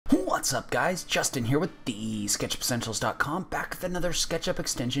What's up guys, Justin here with TheSketchUpEssentials.com, back with another SketchUp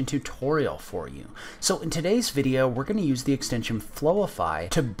extension tutorial for you. So in today's video, we're going to use the extension Flowify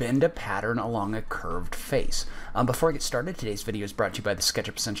to bend a pattern along a curved face. Before I get started, today's video is brought to you by the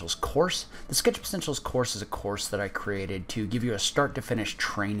SketchUp Essentials course. The SketchUp Essentials course is a course that I created to give you a start to finish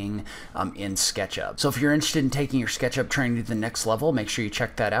training in SketchUp. So if you're interested in taking your SketchUp training to the next level, make sure you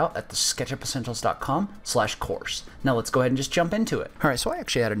check that out at TheSketchUpEssentials.com/course. Now let's go ahead and just jump into it. Alright, so I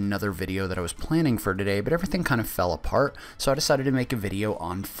actually had another video that I was planning for today, but everything kind of fell apart, so I decided to make a video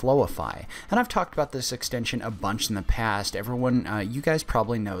on Flowify. And I've talked about this extension a bunch in the past. Everyone, you guys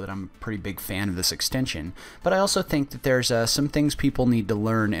probably know that I'm a pretty big fan of this extension, but I also think that there's some things people need to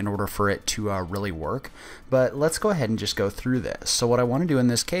learn in order for it to really work. But let's go ahead and just go through this. So what I want to do in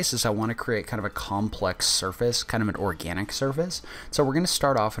this case is I want to create kind of a complex surface, kind of an organic surface. So we're going to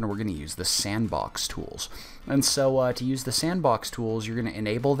start off and we're going to use the sandbox tools. And so to use the sandbox tools, you're going to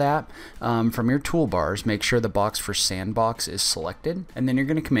enable that from your toolbars. Make sure the box for sandbox is selected, and then you're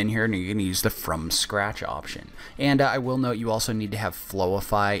going to come in here and you're going to use the from scratch option. And I will note you also need to have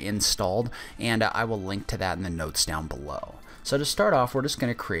Flowify installed, and I will link to that in the notes down below. So to start off, we're just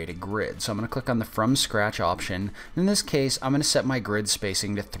going to create a grid. So I'm going to click on the from scratch option. In this case, I'm going to set my grid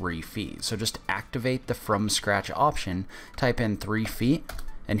spacing to 3 feet. So just activate the from scratch option, type in 3 feet,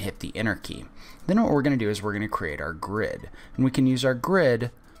 and hit the enter key. Then what we're going to do is we're going to create our grid. And we can use our grid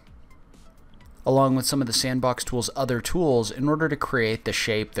along with some of the sandbox tools other tools in order to create the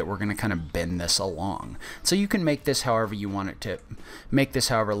shape that we're going to kind of bend this along. So you can make this however you want it to, make this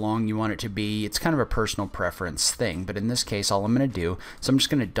however long you want it to be. It's kind of a personal preference thing, but in this case all I'm going to do is I'm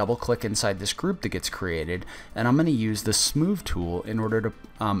just going to double click inside this group that gets created, and I'm going to use the smooth tool in order to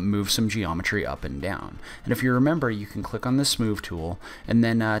move some geometry up and down. And if you remember, you can click on the smooth tool and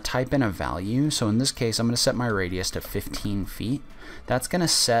then type in a value. So in this case I'm going to set my radius to 15 feet. That's going to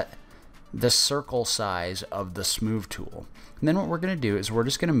set the circle size of the smooth tool. And then what we're going to do is we're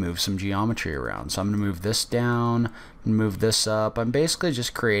just going to move some geometry around. So I'm going to move this down, move this up. I'm basically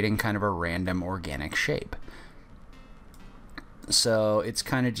just creating kind of a random organic shape. So it's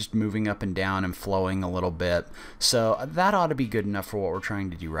kind of just moving up and down and flowing a little bit. So that ought to be good enough for what we're trying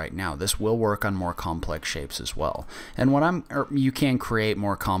to do right now. This will work on more complex shapes as well. And you can create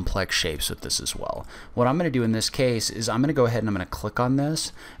more complex shapes with this as well. What I'm going to do in this case is I'm going to go ahead and I'm going to click on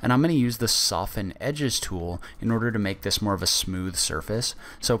this, and I'm going to use the soften edges tool in order to make this more of a smooth surface.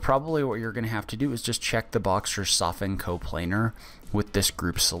 So probably what you're going to have to do is just check the box for soften coplanar with this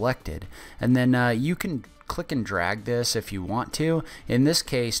group selected. And then you can click and drag this if you want to. In this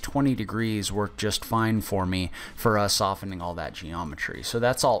case, 20 degrees worked just fine for me for softening all that geometry. So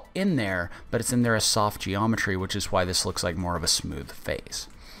that's all in there, but it's in there as soft geometry, which is why this looks like more of a smooth face.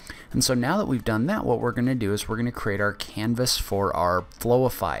 And so now that we've done that, what we're going to do is we're going to create our canvas for our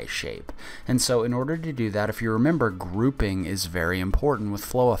Flowify shape. And so in order to do that, if you remember, grouping is very important with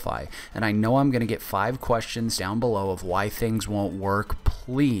Flowify. And I know I'm going to get 5 questions down below of why things won't work.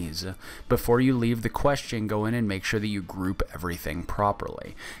 Please, before you leave the question, go in and make sure that you group everything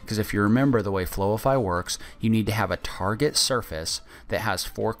properly. Because if you remember the way Flowify works, you need to have a target surface that has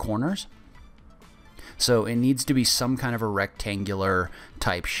 4 corners. So it needs to be some kind of a rectangular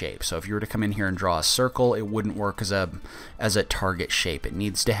type shape. So if you were to come in here and draw a circle, it wouldn't work as a target shape. It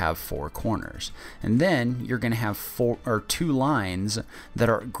needs to have 4 corners. And then you're going to have 2 lines that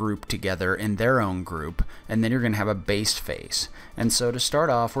are grouped together in their own group, and then you're going to have a base face. And so to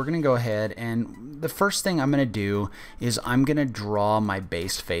start off, we're going to go ahead, and the first thing I'm going to do is I'm going to draw my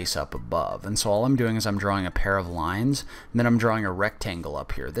base face up above. And so all I'm doing is I'm drawing a pair of lines, and then I'm drawing a rectangle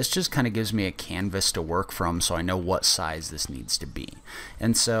up here. This just kind of gives me a canvas to work from so I know what size this needs to be.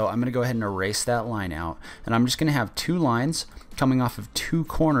 And so I'm going to go ahead and erase that line out, and I'm just going to have 2 lines coming off of 2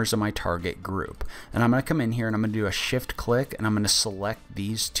 corners of my target group. And I'm going to come in here and I'm going to do a shift click, and I'm going to select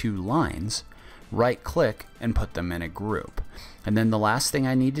these 2 lines, right click, and put them in a group. And then the last thing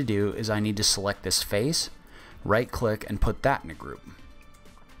I need to do is I need to select this face, right click, and put that in a group.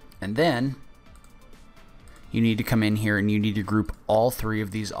 And then you need to come in here and you need to group all 3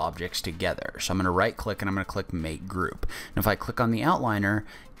 of these objects together. So I'm going to right click and I'm going to click make group. And if I click on the outliner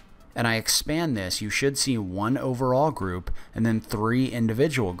and I expand this, you should see 1 overall group and then 3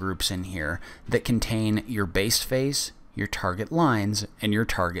 individual groups in here that contain your base face, your target lines, and your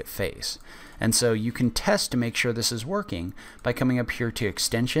target face. And so you can test to make sure this is working by coming up here to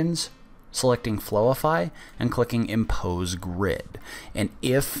extensions, selecting Flowify, and clicking impose grid. And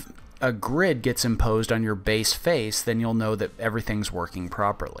if a grid gets imposed on your base face, then you'll know that everything's working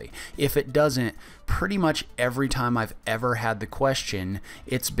properly. If it doesn't, pretty much every time I've ever had the question,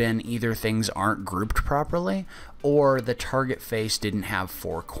 it's been either things aren't grouped properly or the target face didn't have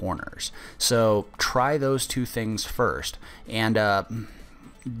 4 corners. So try those 2 things first, and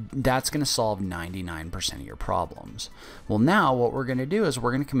that's going to solve 99% of your problems. Well, now what we're going to do is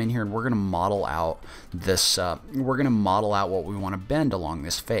we're going to come in here and we're going to model out this, we're going to model out what we want to bend along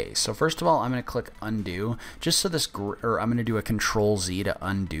this face. So first of all, I'm going to click undo just so this, or I'm going to do a Control Z to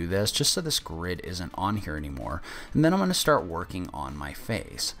undo this just so this grid isn't on here anymore. And then I'm going to start working on my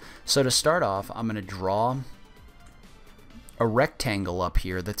face. So to start off, I'm going to draw a rectangle up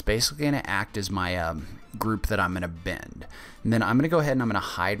here that's basically going to act as my group that I'm going to bend. And then I'm going to go ahead and I'm going to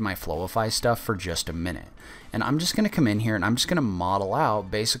hide my Flowify stuff for just a minute. And I'm just going to come in here and I'm just going to model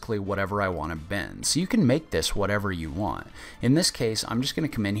out basically whatever I want to bend. So you can make this whatever you want. In this case, I'm just going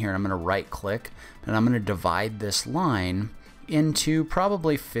to come in here and I'm going to right click and I'm going to divide this line into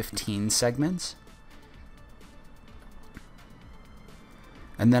probably 15 segments.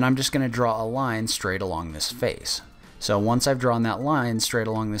 And then I'm just going to draw a line straight along this face. So once I've drawn that line straight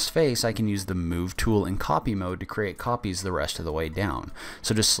along this face, I can use the Move tool in copy mode to create copies the rest of the way down.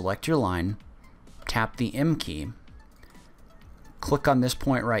 So just select your line, tap the M key, click on this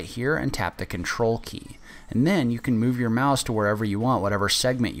point right here, and tap the Control key. And then you can move your mouse to wherever you want, whatever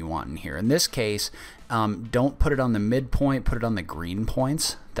segment you want in here. In this case, don't put it on the midpoint, put it on the green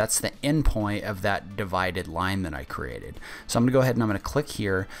points. That's the end point of that divided line that I created. So I'm going to go ahead and I'm going to click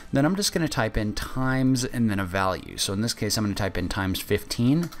here. Then I'm just going to type in times and then a value. So in this case, I'm going to type in times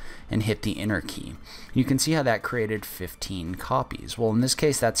 15 and hit the Enter key. You can see how that created 15 copies. Well, in this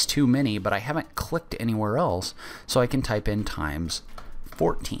case, that's too many, but I haven't clicked anywhere else. So I can type in times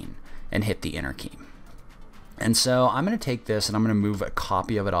 14 and hit the Enter key. And so I'm going to take this and I'm going to move a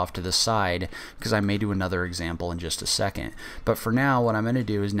copy of it off to the side because I may do another example in just a second. But for now, what I'm going to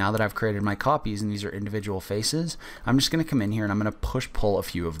do is, now that I've created my copies and these are individual faces, I'm just going to come in here and I'm going to push-pull a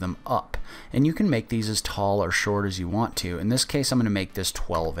few of them up. And you can make these as tall or short as you want to. In this case, I'm going to make this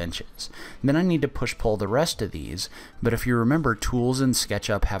 12 inches. And then I need to push-pull the rest of these. But if you remember, tools in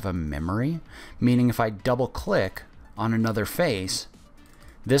SketchUp have a memory, meaning if I double-click on another face,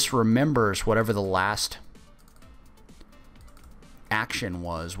 this remembers whatever the last action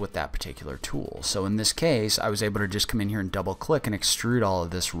was with that particular tool. So in this case, I was able to just come in here and double click and extrude all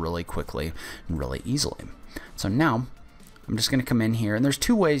of this really quickly and really easily. So now I'm just going to come in here, and there's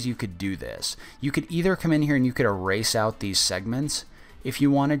 2 ways you could do this. You could either come in here and you could erase out these segments if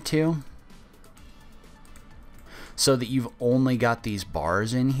you wanted to, so that you've only got these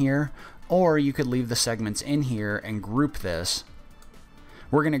bars in here, or you could leave the segments in here and group this.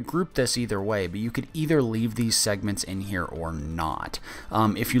 We're going to group this either way, but you could either leave these segments in here or not.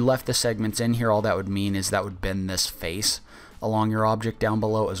 If you left the segments in here, all that would mean is that would bend this face along your object down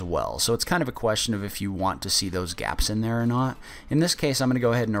below as well. So it's kind of a question of if you want to see those gaps in there or not. In this case, I'm going to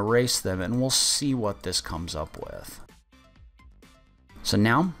go ahead and erase them, and we'll see what this comes up with. So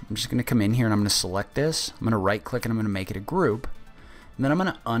now I'm just going to come in here and I'm going to select this. I'm going to right click and I'm going to make it a group. And then I'm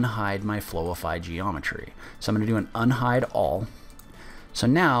going to unhide my Flowify geometry. So I'm going to do an unhide all. So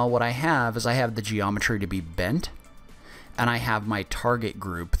now what I have is I have the geometry to be bent, and I have my target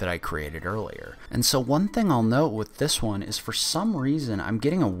group that I created earlier. And so one thing I'll note with this one is, for some reason, I'm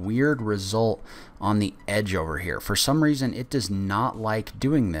getting a weird result on the edge over here. For some reason, it does not like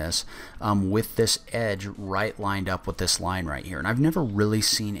doing this with this edge right lined up with this line right here. And I've never really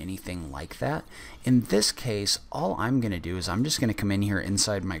seen anything like that. In this case, all I'm going to do is I'm just going to come in here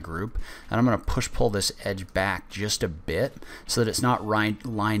inside my group, and I'm going to push-pull this edge back just a bit so that it's not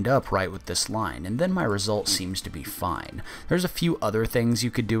lined up right with this line. And then my result seems to be fine. There's a few other things you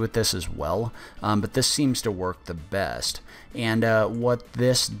could do with this as well, but this seems to work the best. And what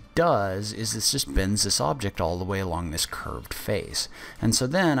this does is this just bends this object all the way along this curved face. And so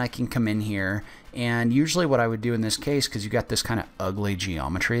then I can come in here, and usually what I would do in this case, because you got this kind of ugly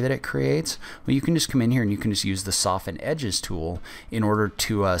geometry that it creates, well, you can just come in here and you can just use the Soften Edges tool in order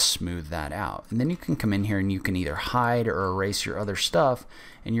to smooth that out. And then you can come in here and you can either hide or erase your other stuff,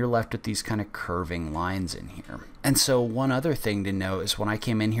 and you're left with these kind of curving lines in here. And so one other thing to note is when I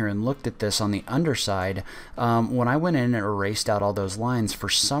came in here and looked at this on the underside, when I went in and erased out all those lines, for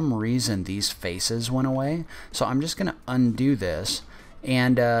some reason these faces went away. So I'm just going to undo this.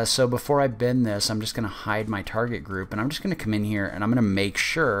 And so before I bend this, I'm just going to hide my target group, and I'm just going to come in here and I'm going to make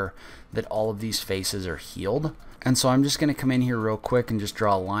sure that all of these faces are healed. And so I'm just going to come in here real quick and just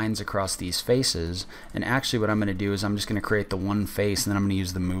draw lines across these faces. And actually what I'm going to do is I'm just going to create the one face, and then I'm going to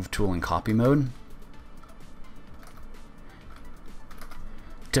use the Move tool in copy mode.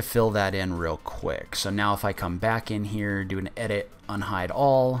 to fill that in real quick. So now if I come back in here, do an edit, unhide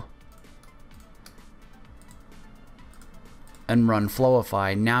all, and run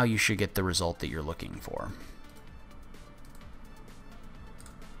Flowify, now you should get the result that you're looking for.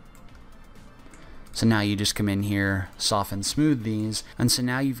 So now you just come in here, soften, smooth these, and so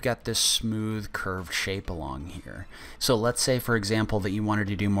now you've got this smooth curved shape along here. So let's say, for example, that you wanted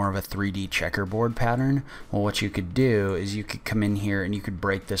to do more of a 3D checkerboard pattern. Well, what you could do is you could come in here and you could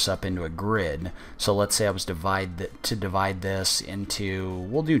break this up into a grid. So let's say I was to divide this into,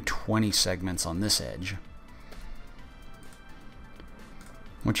 we'll do 20 segments on this edge.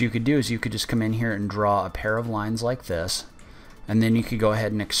 What you could do is you could just come in here and draw a pair of lines like this, and then you could go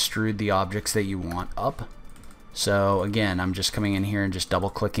ahead and extrude the objects that you want up. So again, I'm just coming in here and just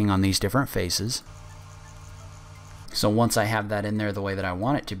double clicking on these different faces. So once I have that in there the way that I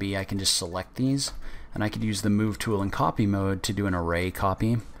want it to be, I can just select these, and I could use the move tool in copy mode to do an array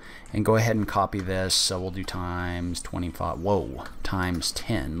copy and go ahead and copy this. So we'll do times 25, whoa, times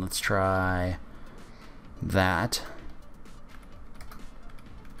 10. Let's try that.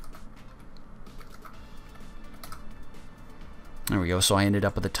 There we go. So I ended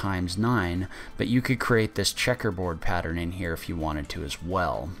up with a times 9, but you could create this checkerboard pattern in here if you wanted to as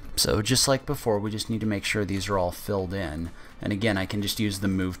well. So just like before, we just need to make sure these are all filled in. And again, I can just use the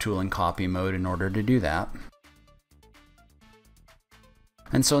move tool in copy mode in order to do that.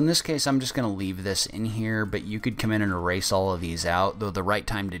 And so in this case, I'm just going to leave this in here, but you could come in and erase all of these out, though the right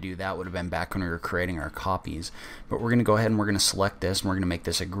time to do that would have been back when we were creating our copies. But we're going to go ahead and we're going to select this, and we're going to make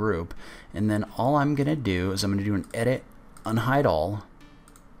this a group. And then all I'm going to do is I'm going to do an edit, unhide all.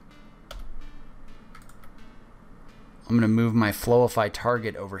 I'm going to move my Flowify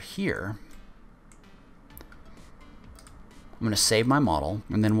target over here. I'm going to save my model,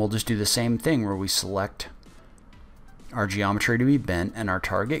 and then we'll just do the same thing where we select our geometry to be bent and our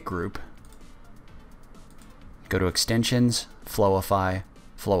target group. Go to Extensions, Flowify,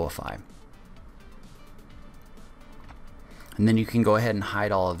 Flowify. And then you can go ahead and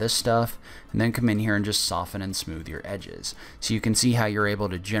hide all of this stuff, and then come in here and just soften and smooth your edges. So you can see how you're able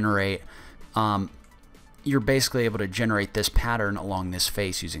to generate, you're basically able to generate this pattern along this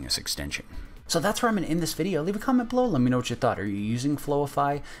face using this extension. So that's where I'm going to end this video. Leave a comment below. Let me know what you thought. Are you using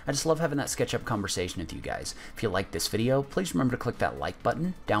Flowify? I just love having that SketchUp conversation with you guys. If you like this video, please remember to click that like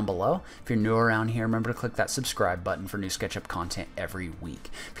button down below. If you're new around here, remember to click that subscribe button for new SketchUp content every week.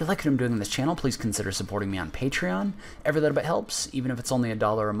 If you like what I'm doing on this channel, please consider supporting me on Patreon. Every little bit helps, even if it's only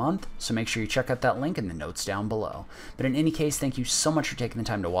 $1 a month. So make sure you check out that link in the notes down below. But in any case, thank you so much for taking the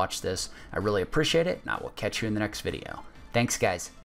time to watch this. I really appreciate it, and I will catch you in the next video. Thanks, guys.